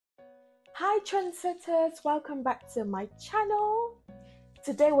Hi trendsetters, welcome back to my channel.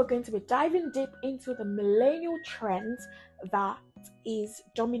 Today we're going to be diving deep into the millennial trend that is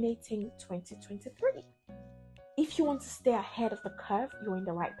dominating 2023. If you want to stay ahead of the curve, you're in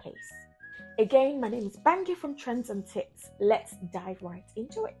the right place. Again, my name is Bangi from Trends and Tips. Let's dive right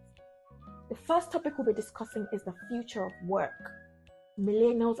into it. The first topic we'll be discussing is the future of work.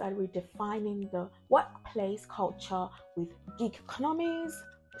 Millennials are redefining the workplace culture with gig economies,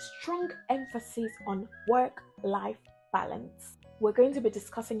 strong emphasis on work-life balance. We're going to be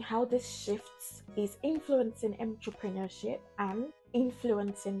discussing how this shift is influencing entrepreneurship and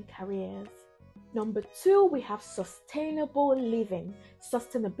influencing careers. Number 2, we have sustainable living.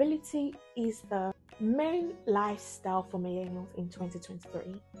 Sustainability is the main lifestyle for millennials in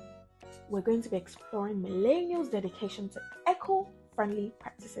 2023. We're going to be exploring millennials' dedication to eco-friendly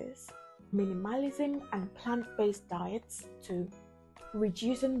practices, minimalism and plant-based diets to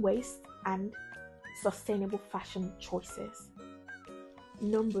reducing waste and sustainable fashion choices.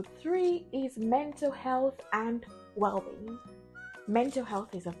 Number 3 is mental health and well-being. Mental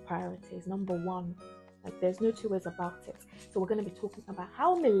health is a priority, it's number 1. There's no two ways about it. So we're going to be talking about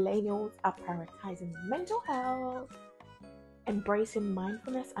how millennials are prioritizing mental health, embracing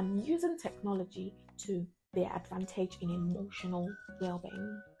mindfulness, and using technology to their advantage in emotional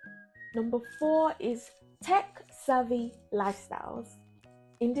well-being. Number 4 is tech-savvy lifestyles.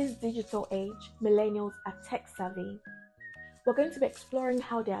 In this digital age, millennials are tech-savvy. We're going to be exploring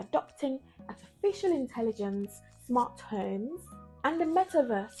how they're adopting artificial intelligence, smart homes, and the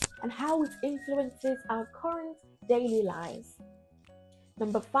metaverse, and how it influences our current daily lives.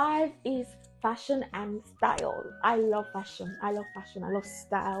 Number 5 is fashion and style. I love fashion. I love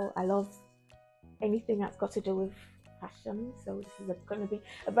style. I love anything that's got to do with fashion. So this is going to be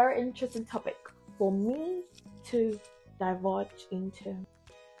a very interesting topic for me to divulge into.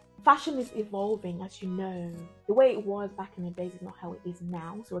 Fashion is evolving, as you know. The way it was back in the days is not how it is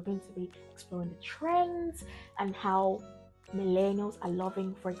now. So we're going to be exploring the trends and how millennials are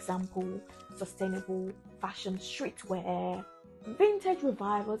loving, for example, sustainable fashion, streetwear, vintage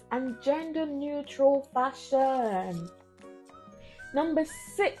revivals, and gender-neutral fashion. Number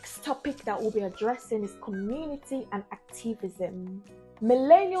 6 topic that we'll be addressing is community and activism.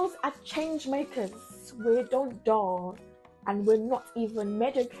 Millennials are change makers. We don't dull, and we're not even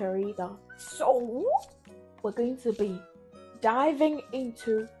mediocre either. So we're going to be diving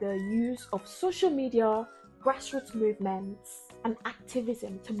into the use of social media, grassroots movements, and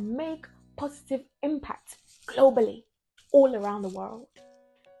activism to make positive impact globally, all around the world.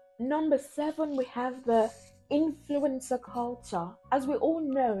 Number 7, we have the influencer culture. As we all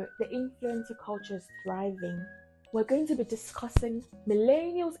know, the influencer culture is thriving. We're going to be discussing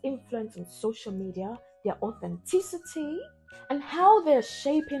millennials' influence on social media, their authenticity, and how they're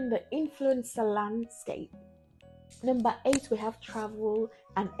shaping the influencer landscape. Number 8, we have travel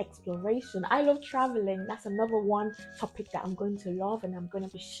and exploration. I love traveling. That's another one topic that I'm going to love and I'm going to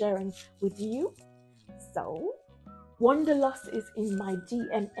be sharing with you. So, wanderlust is in my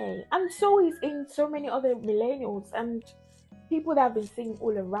DNA, and so is in so many other millennials and people that I've been seeing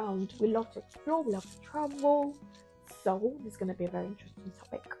all around. We love to explore, we love to travel. So, this is going to be a very interesting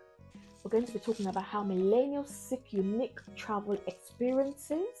topic. We're going to be talking about how millennials seek unique travel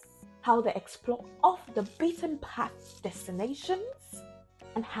experiences, how they explore off the beaten path destinations,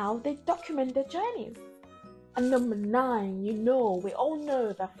 and how they document their journeys. And number 9, we all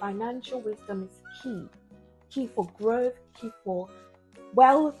know that financial wisdom is key for growth, key for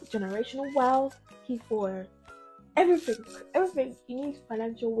wealth, generational wealth, key for everything. You need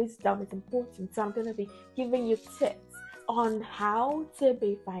financial wisdom, is important. So I'm going to be giving you tips on how to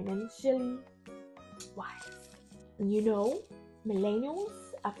be financially wise. And millennials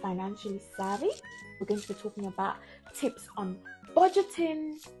are financially savvy. We're going to be talking about tips on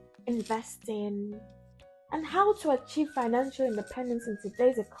budgeting, investing, and how to achieve financial independence in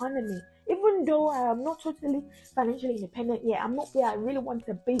today's economy. Even though I am not totally financially independent yet, I'm not where I really want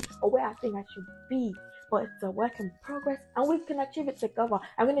to be or where I think I should be, but it's a work in progress and we can achieve it together.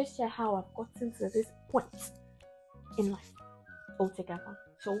 I'm going to share how I've gotten to this point in life altogether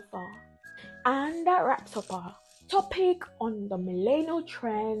so far. And that wraps up our topic on the millennial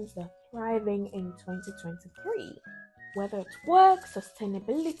trends that are thriving in 2023. Whether it's work,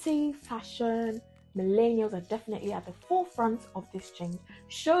 sustainability, fashion, millennials are definitely at the forefront of this change.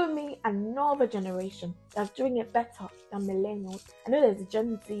 Show me another generation that's doing it better than millennials. I know there's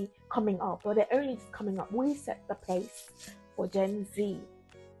Gen Z coming up, but they're only just coming up. We set the pace for Gen Z.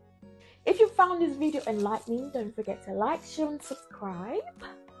 If you found this video enlightening, don't forget to like, share, and subscribe.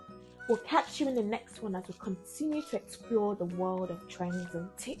 We'll catch you in the next one as we continue to explore the world of trends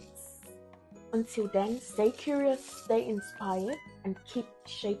and tips. Until then, stay curious, stay inspired, and keep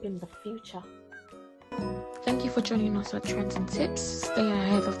shaping the future. Thank you for joining us at Trends and Tips. Stay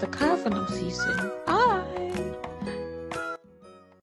ahead of the curve, and I'll see you soon. Bye!